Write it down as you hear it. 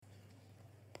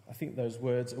I think those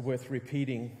words are worth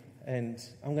repeating, and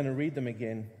I'm going to read them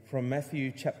again from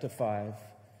Matthew chapter 5.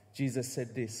 Jesus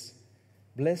said this,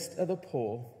 blessed are the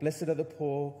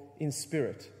poor in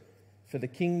spirit, for the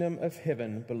kingdom of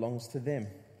heaven belongs to them.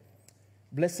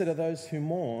 Blessed are those who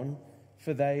mourn,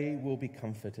 for they will be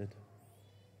comforted.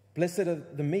 Blessed are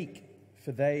the meek,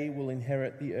 for they will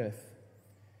inherit the earth.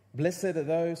 Blessed are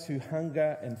those who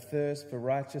hunger and thirst for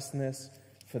righteousness,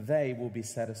 for they will be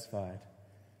satisfied.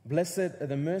 Blessed are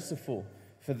the merciful,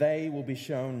 for they will be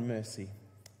shown mercy.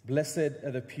 Blessed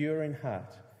are the pure in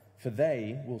heart, for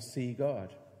they will see God.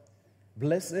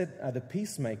 Blessed are the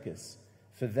peacemakers,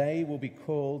 for they will be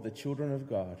called the children of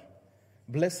God.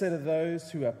 Blessed are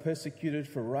those who are persecuted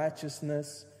for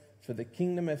righteousness, for the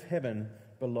kingdom of heaven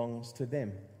belongs to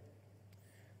them.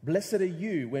 Blessed are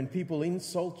you when people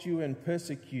insult you and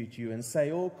persecute you and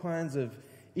say all kinds of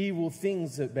evil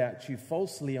things about you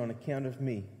falsely on account of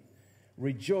me.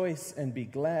 Rejoice and be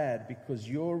glad, because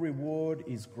your reward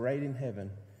is great in heaven,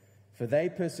 for they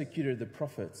persecuted the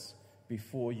prophets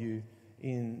before you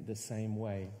in the same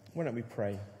way. Why don't we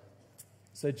pray?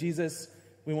 So Jesus,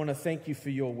 we want to thank you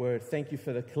for your word. Thank you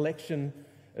for the collection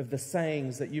of the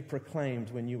sayings that you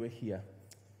proclaimed when you were here.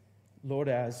 Lord,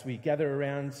 as we gather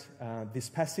around this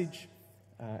passage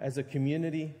as a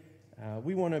community,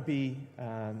 we want to be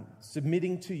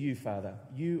submitting to you, Father.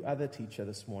 You are the teacher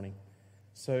this morning.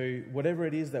 So whatever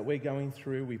it is that we're going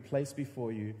through, we place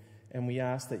before you, and we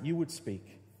ask that you would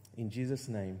speak. In Jesus'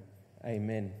 name,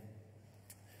 amen.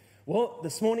 Well,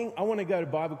 this morning I want to go to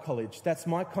Bible college. That's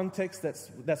my context.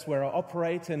 That's where I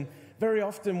operate. And very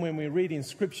often when we read in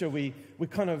Scripture, we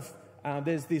kind of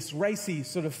there's this racy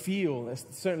sort of feel. That's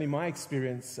certainly my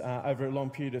experience over a long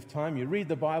period of time. You read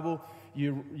the Bible,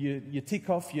 you tick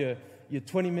off your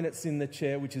 20 minutes in the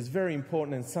chair, which is very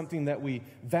important and something that we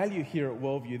value here at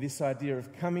Worldview, this idea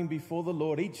of coming before the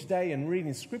Lord each day and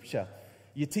reading Scripture.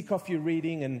 You tick off your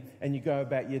reading and you go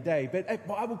about your day. But at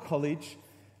Bible college,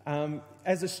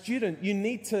 as a student, you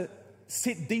need to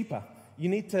sit deeper. You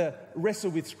need to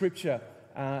wrestle with Scripture,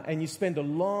 and you spend a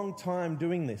long time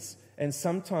doing this. And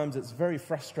sometimes it's very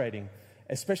frustrating,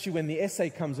 especially when the essay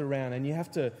comes around and you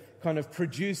have to kind of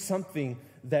produce something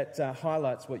that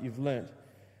highlights what you've learned.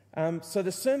 So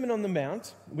the Sermon on the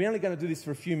Mount, we're only going to do this for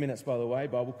a few minutes, by the way,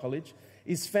 Bible College,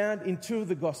 is found in two of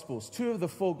the Gospels, two of the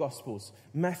four Gospels,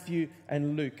 Matthew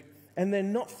and Luke. And they're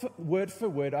not word for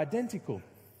word identical.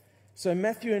 So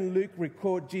Matthew and Luke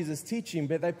record Jesus' teaching,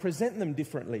 but they present them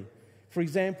differently. For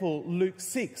example, Luke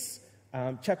 6,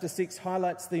 chapter 6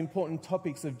 highlights the important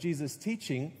topics of Jesus'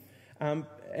 teaching, but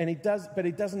it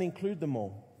doesn't include them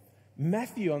all.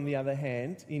 Matthew, on the other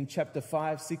hand, in chapter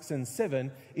 5, 6, and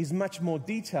 7, is much more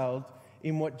detailed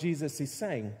in what Jesus is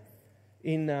saying.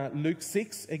 In Luke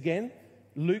 6, again,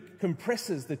 Luke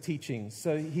compresses the teachings.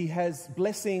 So he has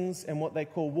blessings and what they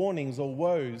call warnings or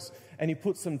woes, and he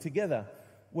puts them together.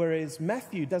 Whereas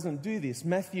Matthew doesn't do this.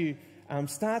 Matthew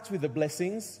starts with the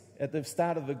blessings at the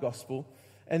start of the gospel,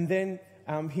 and then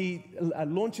he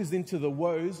launches into the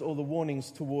woes or the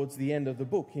warnings towards the end of the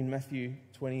book in Matthew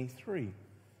 23.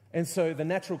 And so the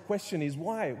natural question is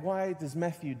why? Why does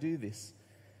Matthew do this?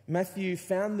 Matthew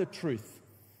found the truth,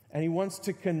 and he wants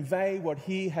to convey what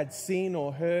he had seen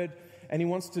or heard, and he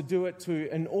wants to do it to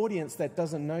an audience that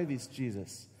doesn't know this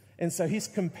Jesus. And so he's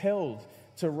compelled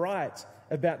to write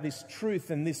about this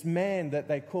truth and this man that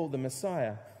they call the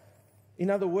Messiah. In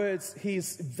other words,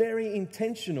 he's very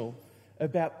intentional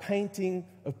about painting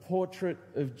a portrait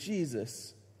of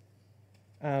Jesus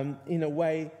in a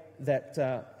way that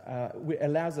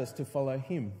allows us to follow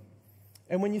him.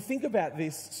 And when you think about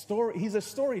this story, he's a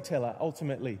storyteller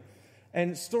ultimately.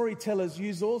 And storytellers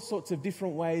use all sorts of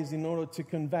different ways in order to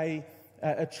convey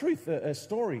a truth, a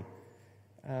story.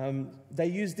 They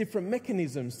use different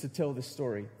mechanisms to tell the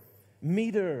story.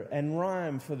 Meter and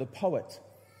rhyme for the poet,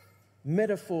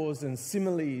 metaphors and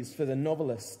similes for the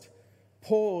novelist,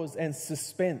 pause and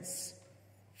suspense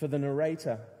for the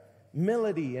narrator,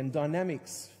 melody and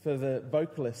dynamics for the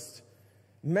vocalist.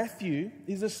 Matthew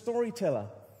is a storyteller,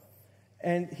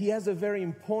 and he has a very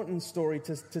important story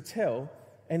to tell,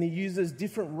 and he uses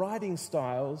different writing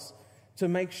styles to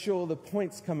make sure the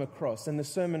points come across, and the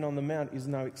Sermon on the Mount is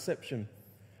no exception.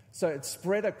 So it's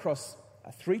spread across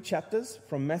 3 chapters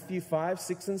from Matthew 5,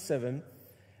 6, and 7,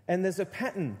 and there's a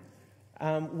pattern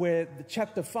where the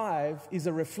chapter 5 is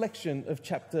a reflection of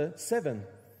chapter 7.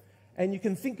 And you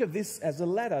can think of this as a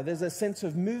ladder. There's a sense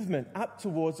of movement up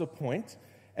towards a point,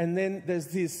 and then there's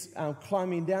this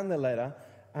climbing down the ladder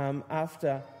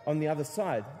after on the other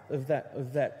side of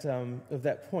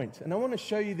that point. And I want to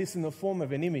show you this in the form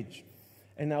of an image.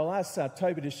 And I'll ask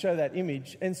Toby to show that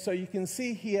image. And so you can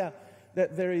see here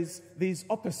that there is these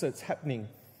opposites happening,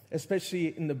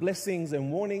 especially in the blessings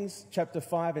and warnings, chapter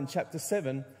 5 and chapter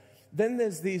 7. Then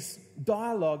there's this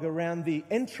dialogue around the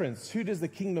entrance. Who does the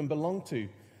kingdom belong to?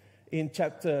 In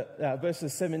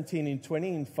verses 17 and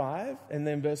 20 in 5, and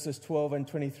then verses 12 and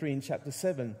 23 in chapter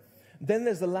 7. Then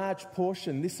there's a large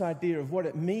portion, this idea of what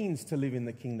it means to live in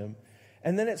the kingdom.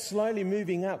 And then it's slowly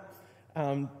moving up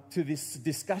to this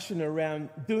discussion around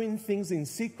doing things in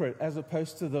secret as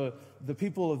opposed to the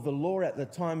people of the law at the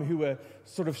time who were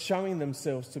sort of showing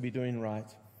themselves to be doing right.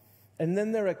 And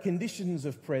then there are conditions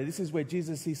of prayer. This is where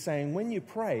Jesus is saying, when you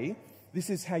pray, this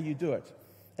is how you do it.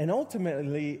 And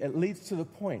ultimately, it leads to the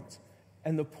point.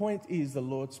 And the point is the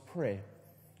Lord's Prayer.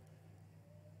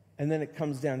 And then it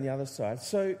comes down the other side.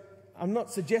 So I'm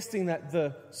not suggesting that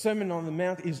the Sermon on the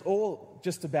Mount is all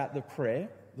just about the prayer,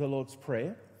 the Lord's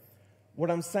Prayer.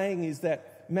 What I'm saying is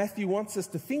that Matthew wants us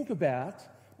to think about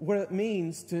what it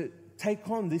means to take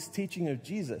on this teaching of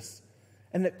Jesus.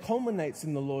 And it culminates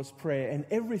in the Lord's Prayer, and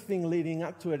everything leading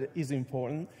up to it is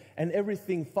important, and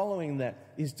everything following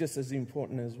that is just as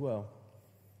important as well.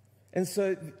 And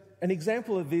so an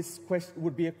example of this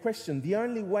would be a question. The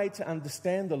only way to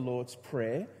understand the Lord's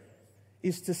Prayer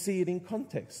is to see it in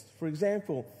context. For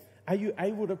example, are you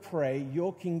able to pray,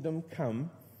 "Your kingdom come,"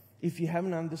 if you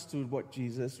haven't understood what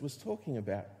Jesus was talking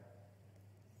about?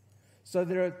 So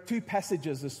there are two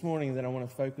passages this morning that I want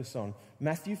to focus on.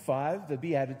 Matthew 5, the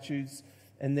Beatitudes,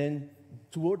 and then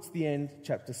towards the end,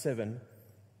 chapter 7,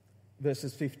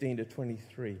 verses 15 to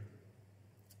 23.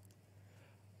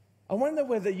 I wonder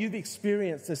whether you've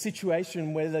experienced a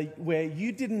situation where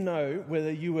you didn't know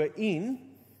whether you were in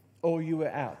or you were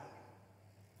out.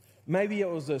 Maybe it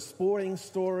was a sporting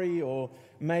story, or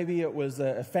maybe it was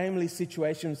a family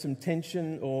situation, some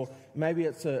tension, or maybe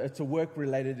it's a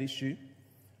work-related issue.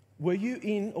 Were you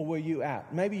in or were you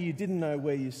out? Maybe you didn't know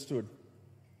where you stood.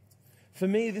 For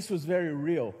me, this was very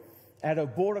real at a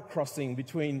border crossing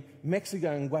between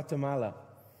Mexico and Guatemala.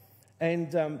 And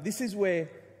this is where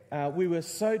we were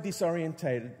so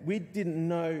disorientated. We didn't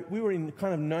know, we were in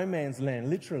kind of no man's land,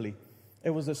 literally. It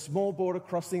was a small border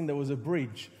crossing, there was a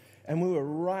bridge, and we were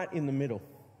right in the middle.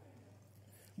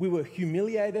 We were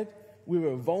humiliated, we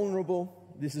were vulnerable.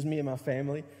 This is me and my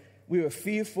family. We were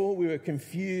fearful, we were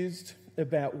confused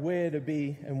about where to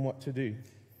be and what to do.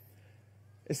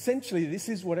 Essentially, this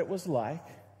is what it was like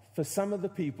for some of the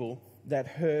people that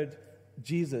heard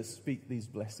Jesus speak these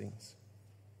blessings.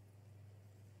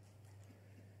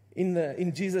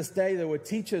 In Jesus' day, there were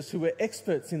teachers who were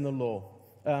experts in the law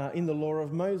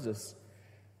of Moses.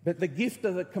 But the gift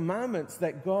of the commandments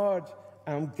that God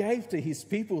gave to his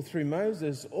people through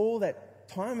Moses all that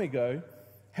time ago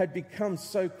had become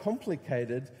so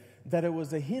complicated that it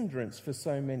was a hindrance for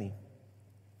so many.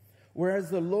 Whereas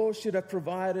the law should have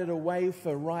provided a way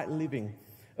for right living,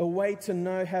 a way to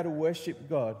know how to worship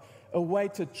God, a way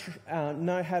to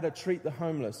know how to treat the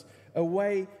homeless, a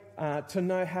way to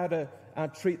know how to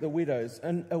treat the widows,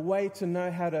 and a way to know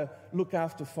how to look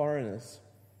after foreigners.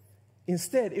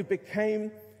 Instead, it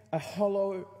became a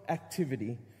hollow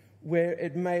activity where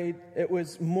it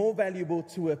was more valuable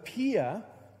to appear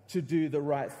to do the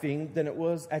right thing than it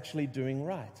was actually doing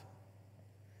right.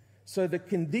 So the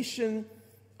condition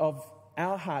of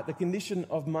our heart, the condition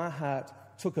of my heart,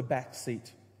 took a back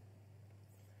seat.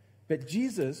 But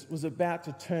Jesus was about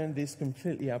to turn this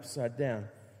completely upside down.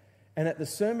 And at the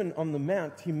Sermon on the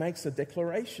Mount, he makes a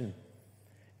declaration.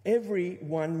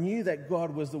 Everyone knew that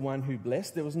God was the one who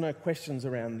blessed. There was no questions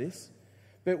around this.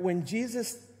 But when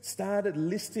Jesus started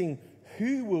listing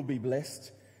who will be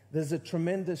blessed, there's a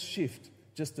tremendous shift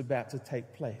just about to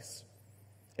take place.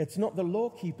 It's not the law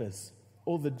keepers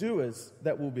or the doers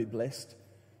that will be blessed,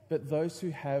 but those who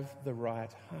have the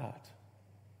right heart.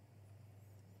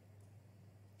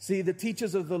 See, the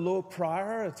teachers of the law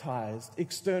prioritized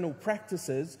external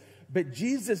practices, but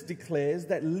Jesus declares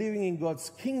that living in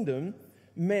God's kingdom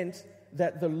meant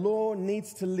that the law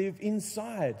needs to live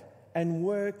inside and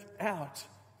work out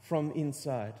from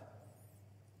inside.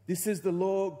 This is the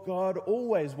law God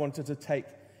always wanted to take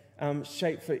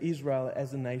shape for Israel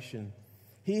as a nation.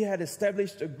 He had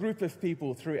established a group of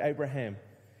people through Abraham,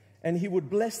 and he would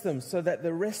bless them so that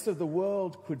the rest of the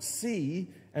world could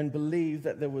see and believe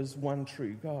that there was one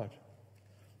true God.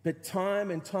 But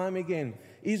time and time again,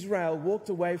 Israel walked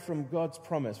away from God's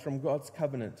promise, from God's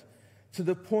covenant, to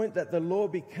the point that the law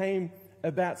became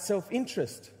about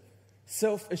self-interest,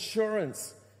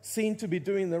 self-assurance, seen to be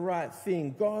doing the right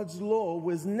thing. God's law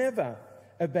was never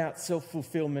about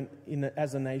self-fulfillment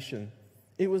as a nation.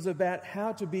 It was about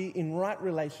how to be in right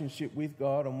relationship with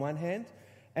God on one hand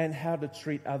and how to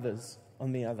treat others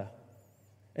on the other.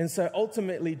 And so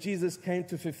ultimately, Jesus came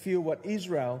to fulfill what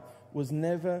Israel was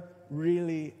never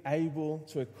really able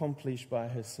to accomplish by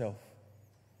herself.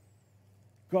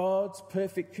 God's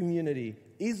perfect community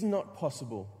is not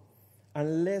possible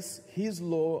unless His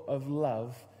law of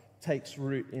love takes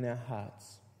root in our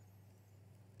hearts.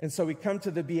 And so we come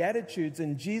to the Beatitudes,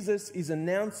 and Jesus is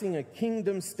announcing a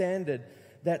kingdom standard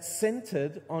that's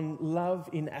centered on love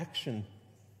in action.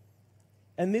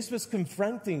 And this was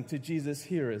confronting to Jesus'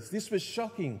 hearers. This was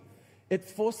shocking. It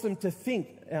forced them to think.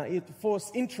 It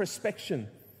forced introspection.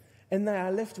 And they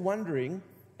are left wondering,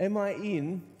 am I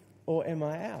in or am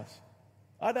I out?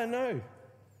 I don't know.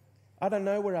 I don't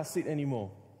know where I sit anymore.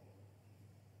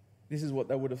 This is what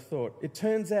they would have thought. It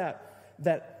turns out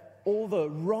that all the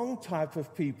wrong type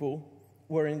of people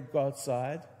were in God's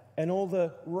side, and all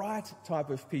the right type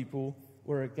of people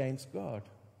were against God.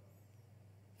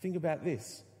 Think about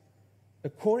this.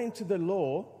 According to the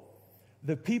law,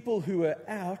 the people who were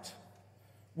out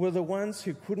were the ones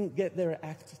who couldn't get their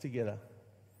act together,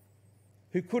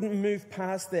 who couldn't move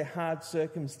past their hard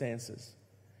circumstances,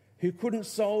 who couldn't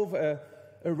solve a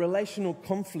relational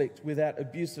conflict without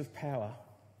abuse of power,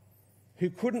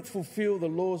 who couldn't fulfill the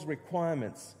law's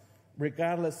requirements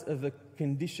regardless of the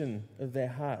condition of their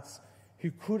hearts, who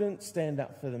couldn't stand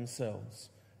up for themselves.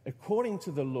 According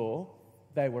to the law,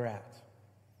 they were out.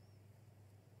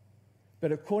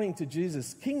 But according to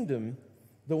Jesus' kingdom,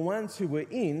 the ones who were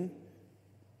in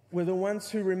were the ones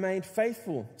who remained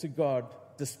faithful to God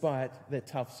despite their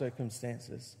tough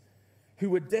circumstances, who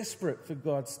were desperate for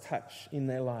God's touch in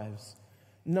their lives,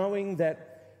 knowing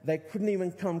that they couldn't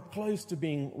even come close to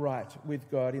being right with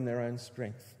God in their own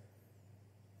strength.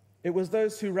 It was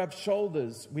those who rubbed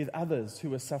shoulders with others who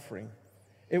were suffering.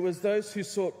 It was those who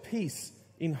sought peace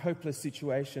in hopeless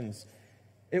situations.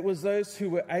 It was those who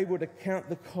were able to count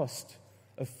the cost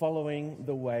of following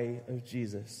the way of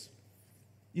Jesus.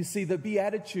 You see, the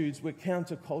Beatitudes were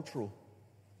countercultural.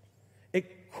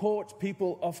 It caught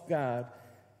people off guard.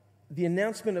 The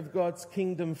announcement of God's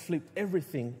kingdom flipped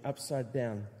everything upside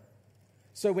down.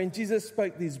 So when Jesus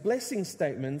spoke these blessing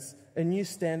statements, a new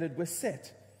standard was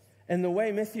set. And the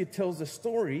way Matthew tells the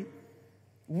story,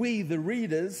 we, the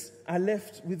readers, are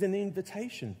left with an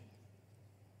invitation.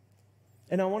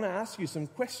 And I want to ask you some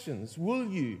questions. Will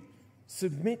you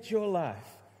submit your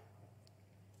life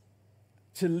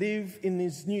to live in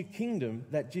this new kingdom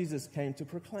that Jesus came to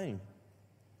proclaim?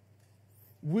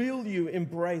 Will you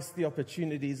embrace the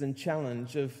opportunities and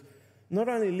challenge of not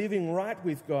only living right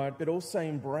with God, but also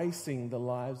embracing the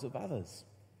lives of others?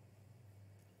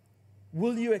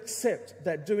 Will you accept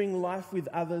that doing life with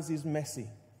others is messy,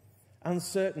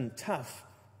 uncertain, tough,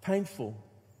 painful?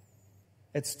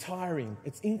 It's tiring,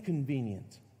 it's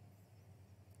inconvenient.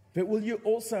 But will you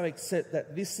also accept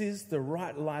that this is the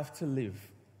right life to live,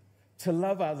 to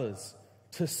love others,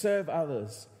 to serve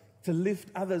others, to lift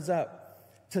others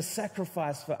up, to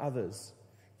sacrifice for others,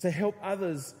 to help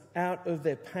others out of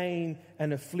their pain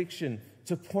and affliction,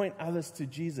 to point others to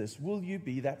Jesus? Will you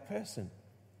be that person?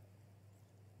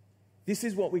 This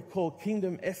is what we call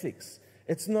kingdom ethics.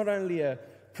 It's not only a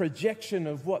projection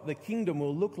of what the kingdom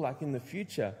will look like in the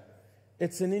future,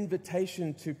 it's an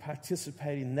invitation to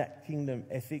participate in that kingdom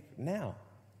ethic now.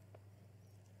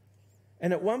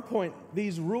 And at one point,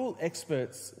 these rule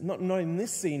experts, not in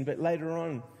this scene, but later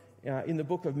on in the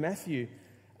book of Matthew,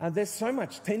 there's so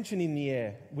much tension in the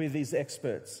air with these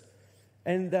experts.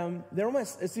 And they're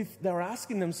almost as if they're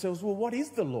asking themselves, well, what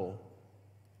is the law?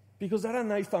 Because I don't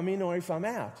know if I'm in or if I'm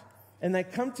out. And they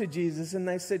come to Jesus and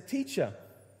they said, Teacher,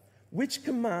 which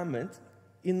commandment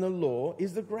in the law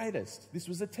is the greatest? This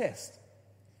was a test.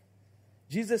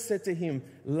 Jesus said to him,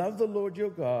 love the Lord your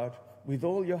God with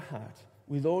all your heart,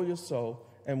 with all your soul,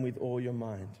 and with all your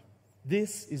mind.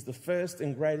 This is the first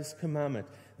and greatest commandment.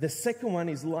 The second one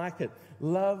is like it.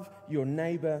 Love your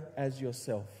neighbor as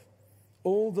yourself.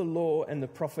 All the law and the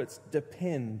prophets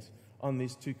depend on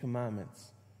these two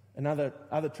commandments. And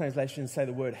other translations say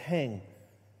the word hang.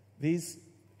 These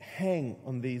hang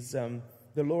on these,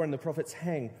 the law and the prophets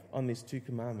hang on these two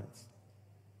commandments.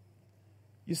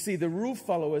 You see, the rule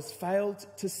followers failed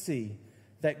to see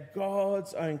that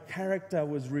God's own character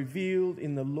was revealed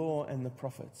in the law and the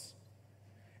prophets.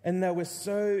 And they were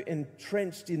so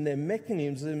entrenched in their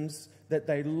mechanisms that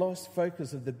they lost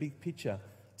focus of the big picture,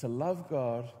 to love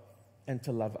God and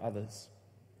to love others.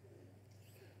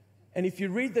 And if you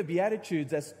read the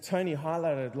Beatitudes, as Tony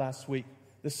highlighted last week,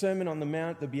 the Sermon on the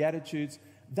Mount, the Beatitudes,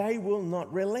 they will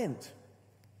not relent.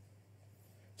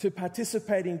 To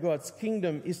participate in God's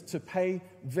kingdom is to pay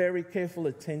very careful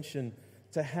attention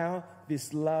to how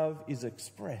this love is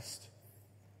expressed.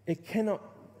 It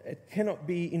cannot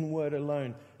be in word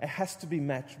alone. It has to be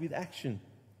matched with action.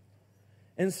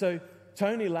 And so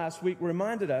Tony last week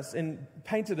reminded us and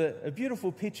painted a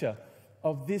beautiful picture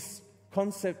of this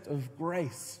concept of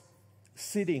grace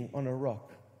sitting on a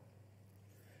rock.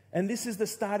 And this is the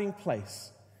starting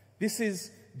place. This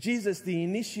is Jesus, the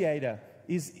initiator,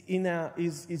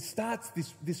 starts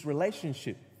this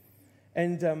relationship.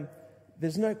 And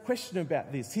there's no question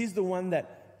about this. He's the one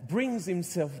that brings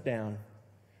himself down,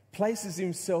 places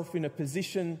himself in a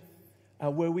position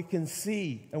where we can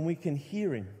see and we can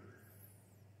hear him.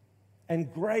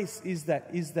 And grace is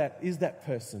that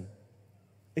person,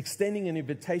 extending an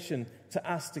invitation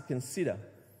to us to consider.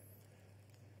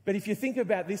 But if you think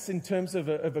about this in terms of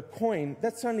a coin,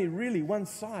 that's only really one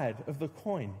side of the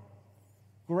coin.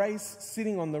 Grace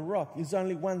sitting on the rock is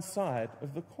only one side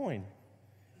of the coin.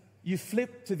 You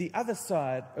flip to the other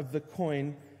side of the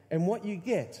coin, and what you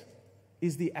get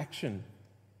is the action.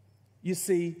 You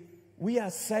see, we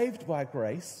are saved by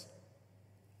grace,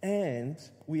 and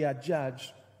we are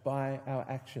judged by our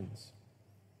actions.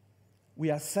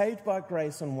 We are saved by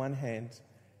grace on one hand,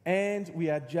 and we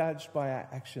are judged by our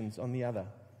actions on the other.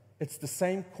 It's the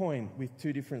same coin with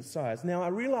two different sides. Now, I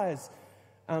realize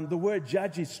the word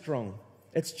judge is strong.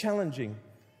 It's challenging.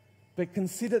 But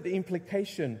consider the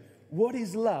implication. What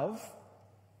is love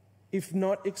if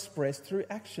not expressed through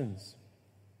actions?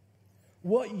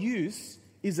 What use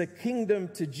is a kingdom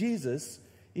to Jesus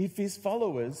if his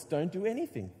followers don't do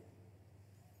anything?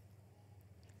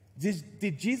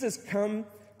 Did Jesus come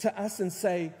to us and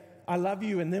say, I love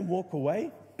you, and then walk away?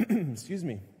 Excuse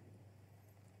me.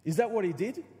 Is that what he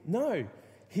did? No.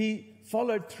 He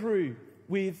followed through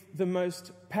with the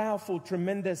most powerful,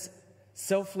 tremendous,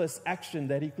 selfless action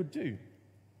that he could do,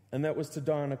 and that was to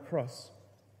die on a cross.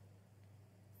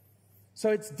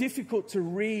 So it's difficult to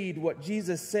read what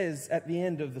Jesus says at the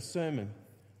end of the sermon.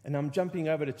 And I'm jumping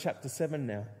over to chapter 7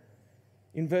 now.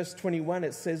 In verse 21,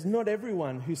 it says, "Not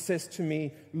everyone who says to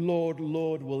me, 'Lord,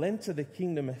 Lord,' will enter the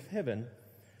kingdom of heaven,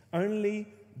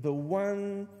 only the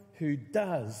one who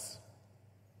does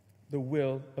the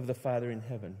will of the Father in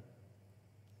heaven."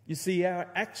 You see, our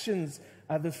actions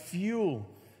are the fuel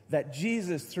that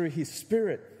Jesus, through his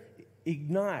Spirit,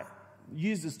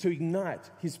 uses to ignite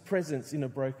his presence in a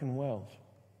broken world.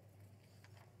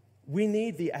 We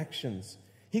need the actions.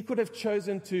 He could have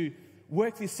chosen to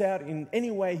work this out in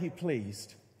any way he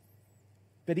pleased,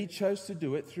 but he chose to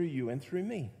do it through you and through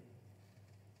me.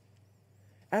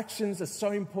 Actions are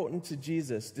so important to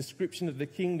Jesus' description of the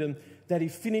kingdom that he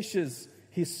finishes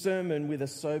his sermon with a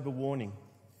sober warning.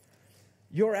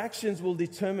 Your actions will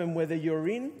determine whether you're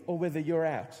in or whether you're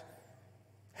out.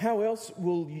 How else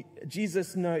will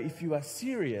Jesus know if you are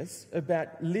serious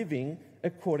about living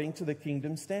according to the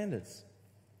kingdom standards?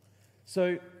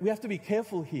 So we have to be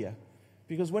careful here,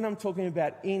 because when I'm talking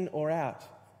about in or out,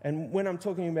 and when I'm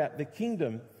talking about the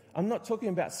kingdom, I'm not talking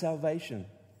about salvation.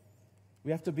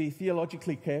 We have to be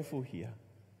theologically careful here.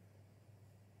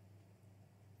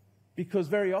 Because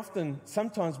very often,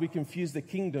 sometimes we confuse the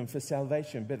kingdom for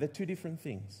salvation, but they're two different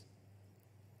things.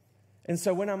 And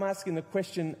so when I'm asking the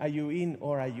question, are you in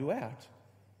or are you out?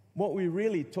 What we're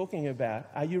really talking about,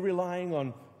 are you relying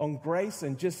on grace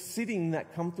and just sitting in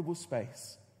that comfortable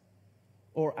space?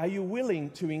 Or are you willing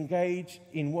to engage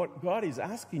in what God is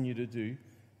asking you to do,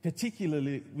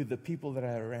 particularly with the people that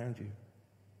are around you?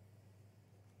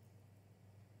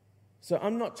 So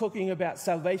I'm not talking about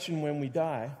salvation when we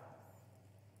die.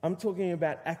 I'm talking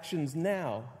about actions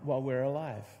now while we're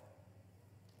alive.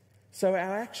 So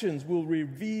our actions will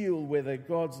reveal whether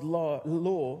God's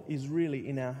law is really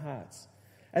in our hearts.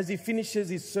 As he finishes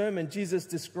his sermon, Jesus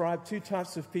described two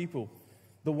types of people: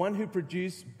 the one who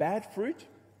produce bad fruit,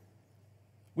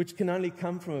 which can only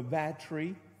come from a bad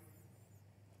tree,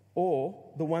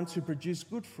 or the ones who produce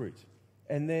good fruit.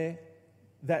 And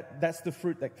that's the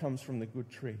fruit that comes from the good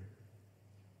tree.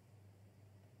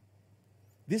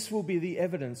 This will be the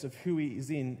evidence of who he is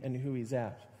in and who he's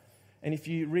out. And if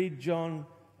you read John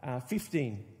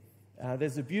 15,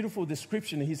 there's a beautiful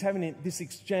description. He's having this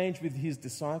exchange with his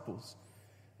disciples.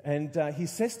 And he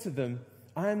says to them,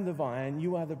 "I am the vine,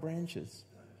 you are the branches.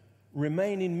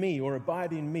 Remain in me, or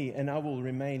abide in me, and I will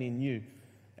remain in you."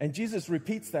 And Jesus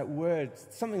repeats that word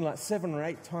something like 7 or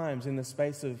 8 times in the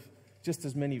space of just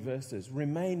as many verses.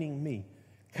 Remain in me.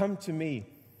 Come to me.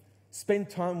 Spend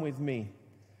time with me.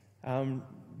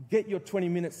 Get your 20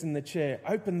 minutes in the chair.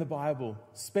 Open the Bible.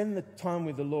 Spend the time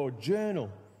with the Lord. Journal.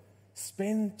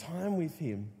 Spend time with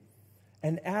him.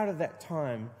 And out of that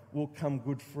time will come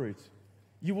good fruit.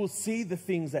 You will see the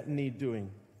things that need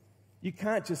doing. You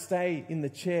can't just stay in the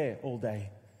chair all day.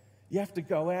 You have to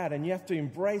go out and you have to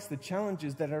embrace the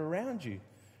challenges that are around you.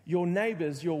 Your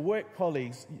neighbors, your work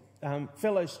colleagues,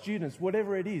 fellow students,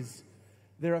 whatever it is,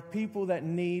 There are people that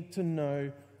need to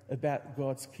know about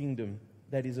God's kingdom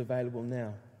that is available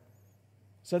now.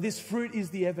 So this fruit is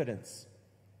the evidence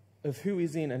of who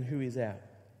is in and who is out.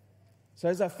 So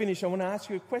as I finish, I want to ask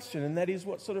you a question, and that is,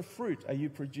 what sort of fruit are you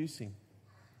producing?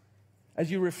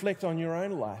 As you reflect on your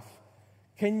own life,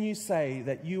 can you say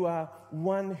that you are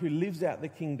one who lives out the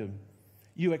kingdom?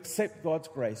 You accept God's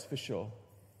grace for sure,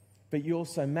 but you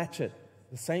also match it,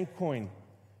 the same coin,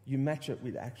 you match it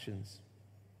with actions.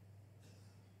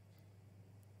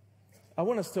 I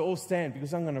want us to all stand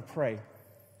because I'm going to pray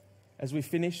as we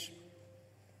finish.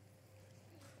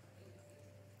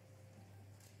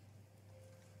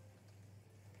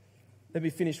 Let me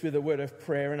finish with a word of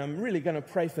prayer, and I'm really going to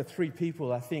pray for 3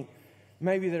 people. I think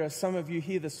maybe there are some of you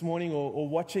here this morning or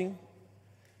watching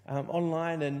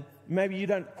online, and maybe you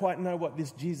don't quite know what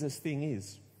this Jesus thing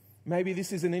is. Maybe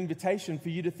this is an invitation for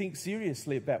you to think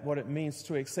seriously about what it means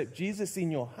to accept Jesus in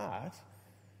your heart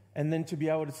and then to be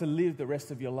able to live the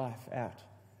rest of your life out.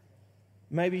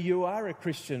 Maybe you are a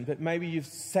Christian, but maybe you've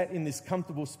sat in this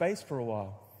comfortable space for a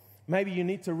while. Maybe you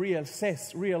need to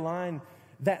reassess, realign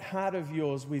that heart of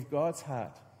yours with God's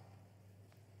heart.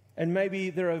 And maybe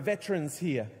there are veterans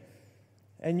here,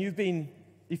 and you've been,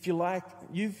 if you like,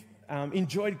 you've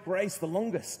enjoyed grace the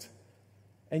longest,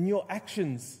 and your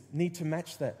actions need to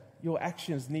match that. Your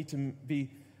actions need to be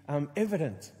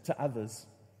evident to others.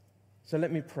 So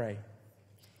let me pray.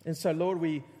 And so, Lord,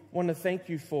 we want to thank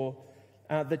you for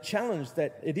the challenge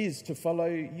that it is to follow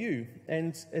you.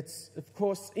 And it's, of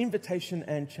course, invitation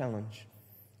and challenge.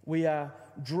 We are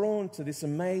drawn to this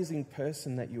amazing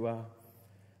person that you are.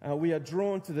 We are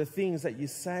drawn to the things that you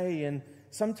say, and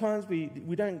sometimes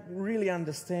we don't really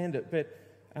understand it, but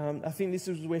I think this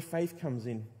is where faith comes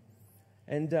in.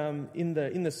 And in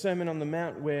the Sermon on the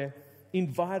Mount, we're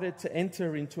invited to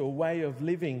enter into a way of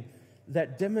living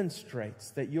that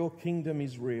demonstrates that your kingdom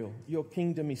is real, your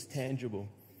kingdom is tangible.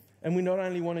 And we not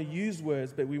only want to use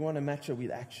words, but we want to match it with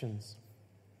actions.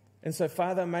 And so,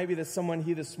 Father, maybe there's someone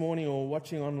here this morning or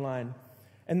watching online,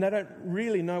 and they don't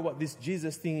really know what this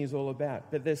Jesus thing is all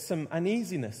about, but there's some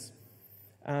uneasiness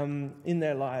in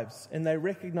their lives, and they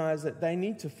recognize that they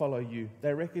need to follow you.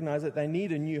 They recognize that they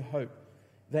need a new hope.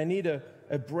 They need a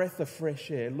breath of fresh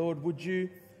air. Lord, would you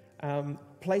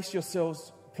place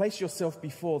yourself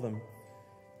before them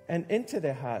and enter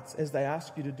their hearts as they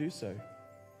ask you to do so,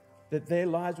 that their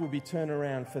lives will be turned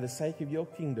around for the sake of your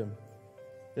kingdom,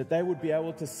 that they would be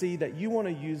able to see that you want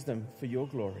to use them for your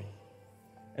glory.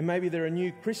 And maybe there are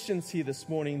new Christians here this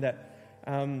morning that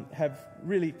have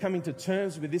really coming to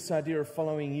terms with this idea of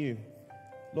following you.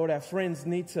 Lord, our friends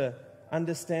need to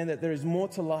understand that there is more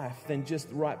to life than just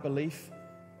right belief.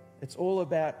 It's all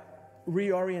about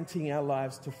reorienting our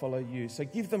lives to follow you. So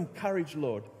give them courage,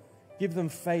 Lord. Give them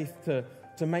faith to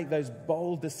make those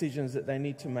bold decisions that they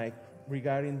need to make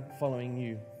regarding following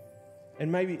you.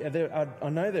 And maybe I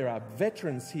know there are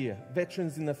veterans here,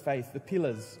 veterans in the faith, the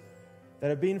pillars that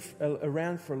have been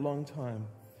around for a long time.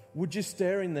 Would you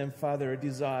stir in them, Father, a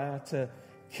desire to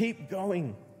keep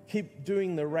going, keep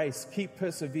doing the race, keep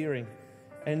persevering.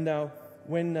 And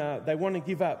when they want to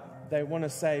give up, they want to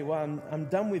say, well, I'm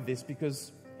done with this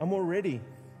because I'm already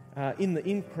in the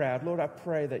in crowd. Lord, I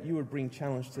pray that you would bring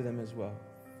challenge to them as well,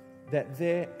 that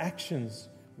their actions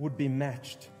would be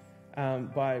matched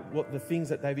by the things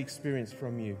that they've experienced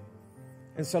from you.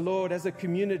 And so, Lord, as a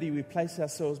community, we place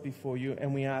ourselves before you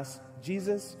and we ask,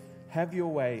 Jesus, have your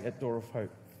way at Door of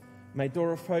Hope. May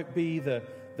Door of Hope be the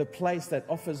place that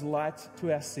offers light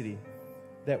to our city,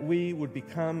 that we would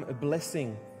become a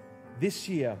blessing this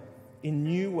year in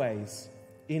new ways,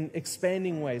 in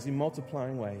expanding ways, in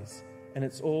multiplying ways. And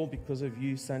it's all because of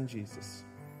you, Son Jesus.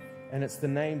 And it's the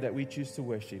name that we choose to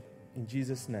worship. In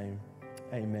Jesus' name,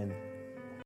 amen.